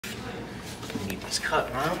It's cut,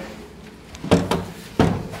 man. I'm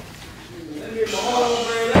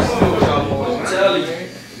telling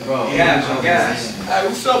you. Bro, gas. Hey,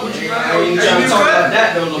 what's up with you, man? I ain't trying to talk about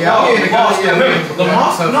that, though.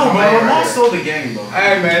 Lamar sold the game, bro.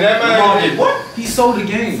 Hey, man, that man. Lamar did what? He sold the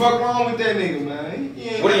game. Fuck wrong with that nigga, man?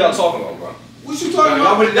 What are y'all talking about, bro? What you talking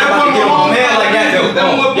about? Y'all about to get on my man like that,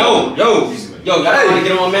 though. Yo, y'all about to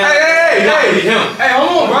get on my man. Hey,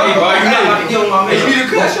 hold on, bro. Hey, bro, you not about to get on my man. You need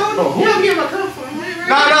a cut, y'all? Bro, who don't get my cut for, man?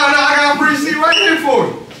 Nah, I got a free seat right here for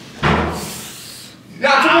you.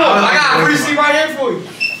 Nah, come on, I got a free seat right here for you.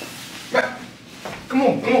 Come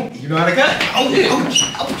on. You know how to cut? Yeah,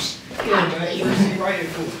 man, free seat right here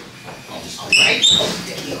for you. Alright.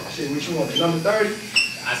 Shit, what you want, the number 30?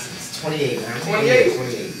 It's 28, man. 28?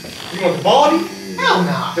 28. You want the baldy? Hell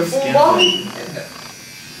nah. The full baldy?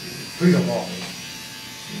 Please don't ball me.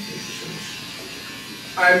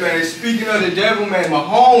 Alright, man, speaking of the devil, man,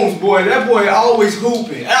 Mahomes, boy, that boy always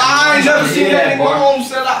hooping. I ain't never seen that nigga Mahomes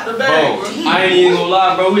sell out the bag, bro. I ain't even gonna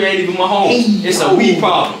lie, bro. He ain't even my home. It's a weed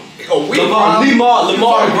problem. Lamar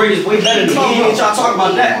the greatest, way better than me. We ain't trying to talk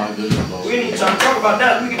about that. We ain't trying to talk about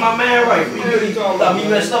that. Look at my man right. We ain't talking about me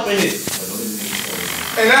messed up in here.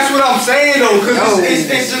 And that's what I'm saying, though, because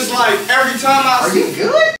it's just like every time I see. Are you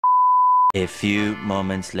good? A few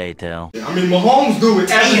moments later. I mean, Mahomes do it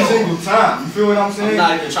every single time. You feel what I'm saying? I'm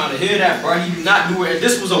not even trying to hear that, bro. He do not do it.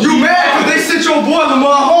 This was a You mad because they sent your boy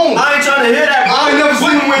Lamar home? I ain't trying to hear that, bro. I ain't never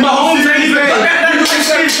seen him win Mahomes ain't even.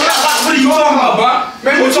 What are you talking about, bro?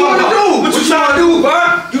 Man, what you want to do? What you trying to do,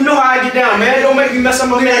 bro? You know how I get down, man. Don't make me mess up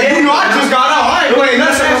my man haircut. You know I just got out. I ain't playing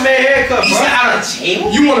mess up my man haircut, bro. Out of jail?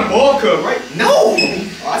 You want a ball cut, right? No.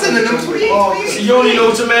 I said the number 28. See, you don't even know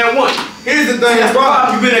what your man want. Here's the thing, That's bro.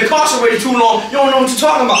 why you've been incarcerated too long. You don't know what you're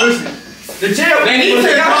talking about. Listen, the jail. They need to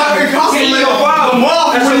incarcerate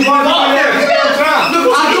Lamar. That's your problem. Look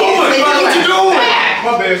what you doing. What you doing?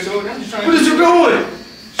 My bad, so I'm just trying to. What is you doing?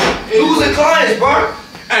 Losing clients, bro.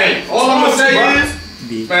 Hey, all I'm gonna say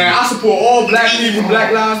is, man, I support all black people,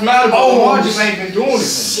 Black Lives Matter, but Lamar just ain't been doing it.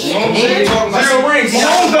 You know what I'm saying? Zero rings.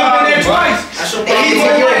 Mahomes done been there twice. That's your problem.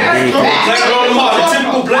 Blame it on Lamar. The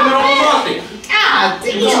typical blame it on Lamar thing. God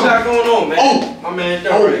damn. What you got going on, man? Oh. My man,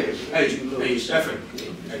 Barber. Hey, Stephen.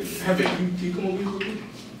 Hey, can you come over here real quick?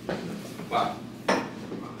 Wow.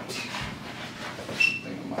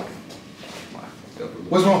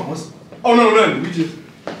 What's wrong? Oh, no, nothing. We just.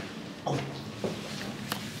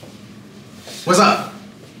 What's up?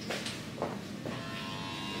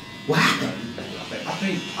 What happened?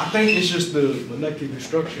 I think it's just the molecular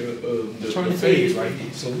structure of the phase right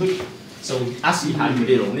here. So look. So I see how you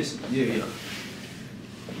did on this. Yeah.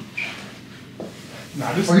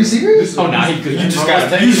 Nah, this. Are you serious? Oh, nah, he good. You just got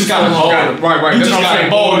to hold him. Right. You just got to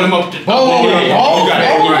ball him up. Ball him.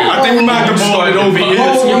 I think we might have to ball it over here.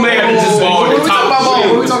 You may have to just ball What it. we talking about ball?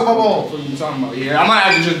 What we talking about ball? What you talking about? Yeah, I might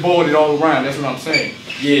have to just ball it all around. That's what I'm saying.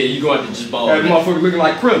 Yeah, you going to just ball That it. motherfucker looking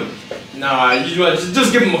like Krillin. Nah, you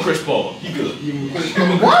just give him a Chris Paul. You good.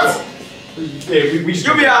 What? Yeah, we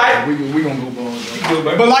You'll be alright. We gonna go ball.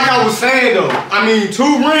 But like I was saying though, I mean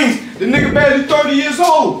 2 rings. The nigga barely 30 years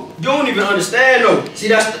old. You don't even understand though. See,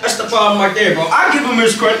 that's the problem right there, bro. I give him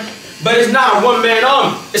his credit, but it's not a one-man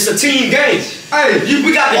army. It's a team game. Hey,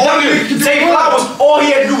 We got the all W. niggas can do Zay was- Flowers, all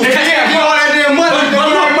he had to do was catch Yeah, the get all that damn money. But Get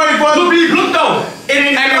all that money for other people. Look though. It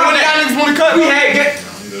ain't And then when y'all niggas wanna cut, we had get.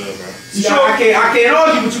 You Sure, I can't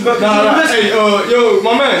argue with you, but Nah, listen. hey, yo,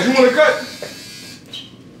 my man, you wanna cut?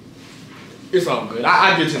 It's all good.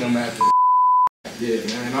 I get you them after. Yeah,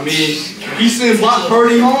 man. I mean, he sends Brock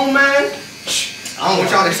Purdy home, man. I don't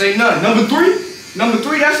want y'all to say nothing. Number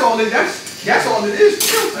 3, that's all it is.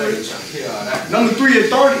 Number 3 at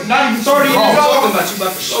 30, not even 30 years I'm talking old. about you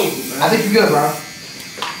about to show me, man. I think you're good, bro.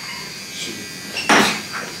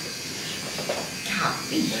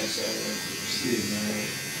 Shit, man.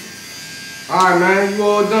 Alright, man, you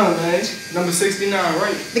all done, man. Number 69,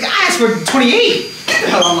 right? Nigga, I asked for 28. Get the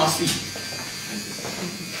hell out of my seat.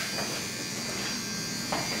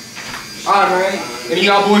 Alright, man. Any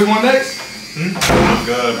y'all boys want next? I'm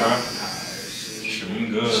good, bro.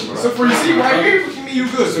 I'm good, bro. So for the seat right here, what you mean you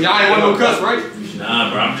good? So y'all ain't want no cuts, right?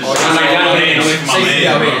 Nah, bro. I'm just. Safety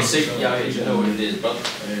out here. Safety out here. You know what it is, brother.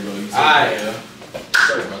 Alright.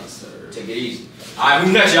 Sorry, brother. Take it easy. Alright,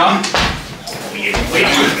 who next, y'all? So you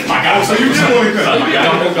just want to cut. I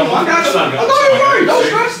got you. Oh, don't worry.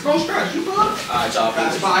 Don't stress. You good? Alright, y'all.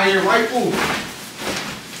 Got this by here right fool.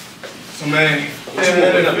 So man, what you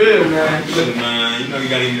want in the field, man? Look, man, you know you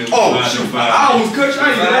gotta eat it. Oh, shoot. I almost cut you. I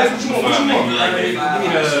ain't even ask what you want. What you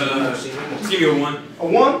want? Give me a 1. A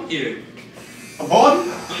 1? Yeah. A ball?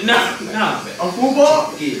 Nah. A full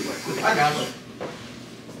ball? Yeah, right quick. I got you.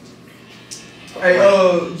 Hey,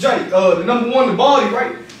 Jake, the number one, the baldy,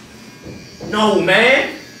 right? No,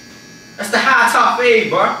 man. That's the high top fade,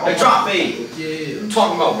 bro. The drop fade. Yeah. What you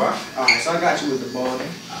talking about, bro? Alright, so I got you with the baldy.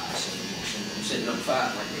 I'm sitting up 5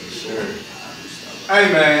 right there. Sure.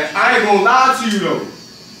 Hey, man, I ain't gonna lie to you, though.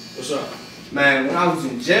 What's up? Man, when I was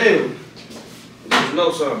in jail, You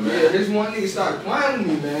know something, man. yeah, this one nigga started playing with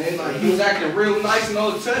me, man. Like, he was acting real nice and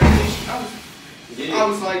all the touching and shit. I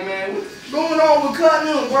was like, man, what's going on with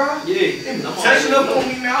cutting him, bro? Yeah. They was touching up on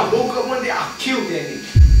me, man. I woke up one day, I killed that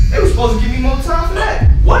nigga. They was supposed to give me more time for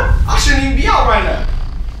that. What? I shouldn't even be out right now.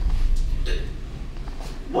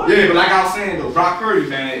 What? Yeah, but like I was saying, though, Brock Purdy,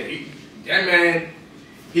 man, that man,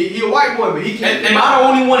 he a white boy, but he can't. Am I the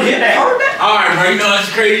only one here that heard that? Alright, bro, you know it's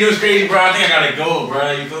crazy, bro. I think I gotta go,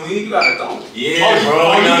 bro. You feel me? You gotta go. Yeah, bro.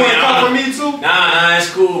 Oh, you know what I want to mean? come with me too? Nah, it's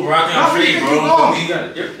cool, bro. I think I'm How many straight, think bro. you You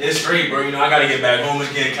going? feel me? It's straight, bro. You know, I gotta get back home.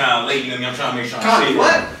 It's getting kind of late, you know what I mean? I'm trying to make sure I'm Kinda safe.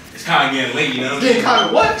 what? It's kind of getting late, you know what I Getting mean? kind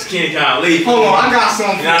of what? It's getting kind of late. Hold on, I got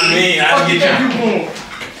something. You know what I mean? I have to get you you. going.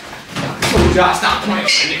 I told y'all stop playing,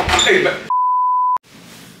 nigga. Hey, man.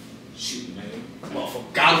 Shoot, man.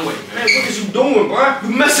 Motherfucker got away, man. What is you doing, bro? You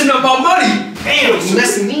messing up our money. Damn, You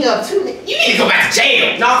messing me up too, nigga. You need to go back to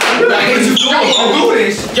jail. Nah, what is you doing? Don't do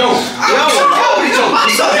this. Yo, he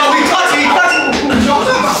touching.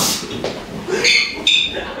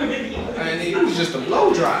 Hey, nigga, it was just a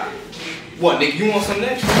blow dry. What, nigga? You want some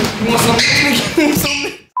next? You want some next, nigga?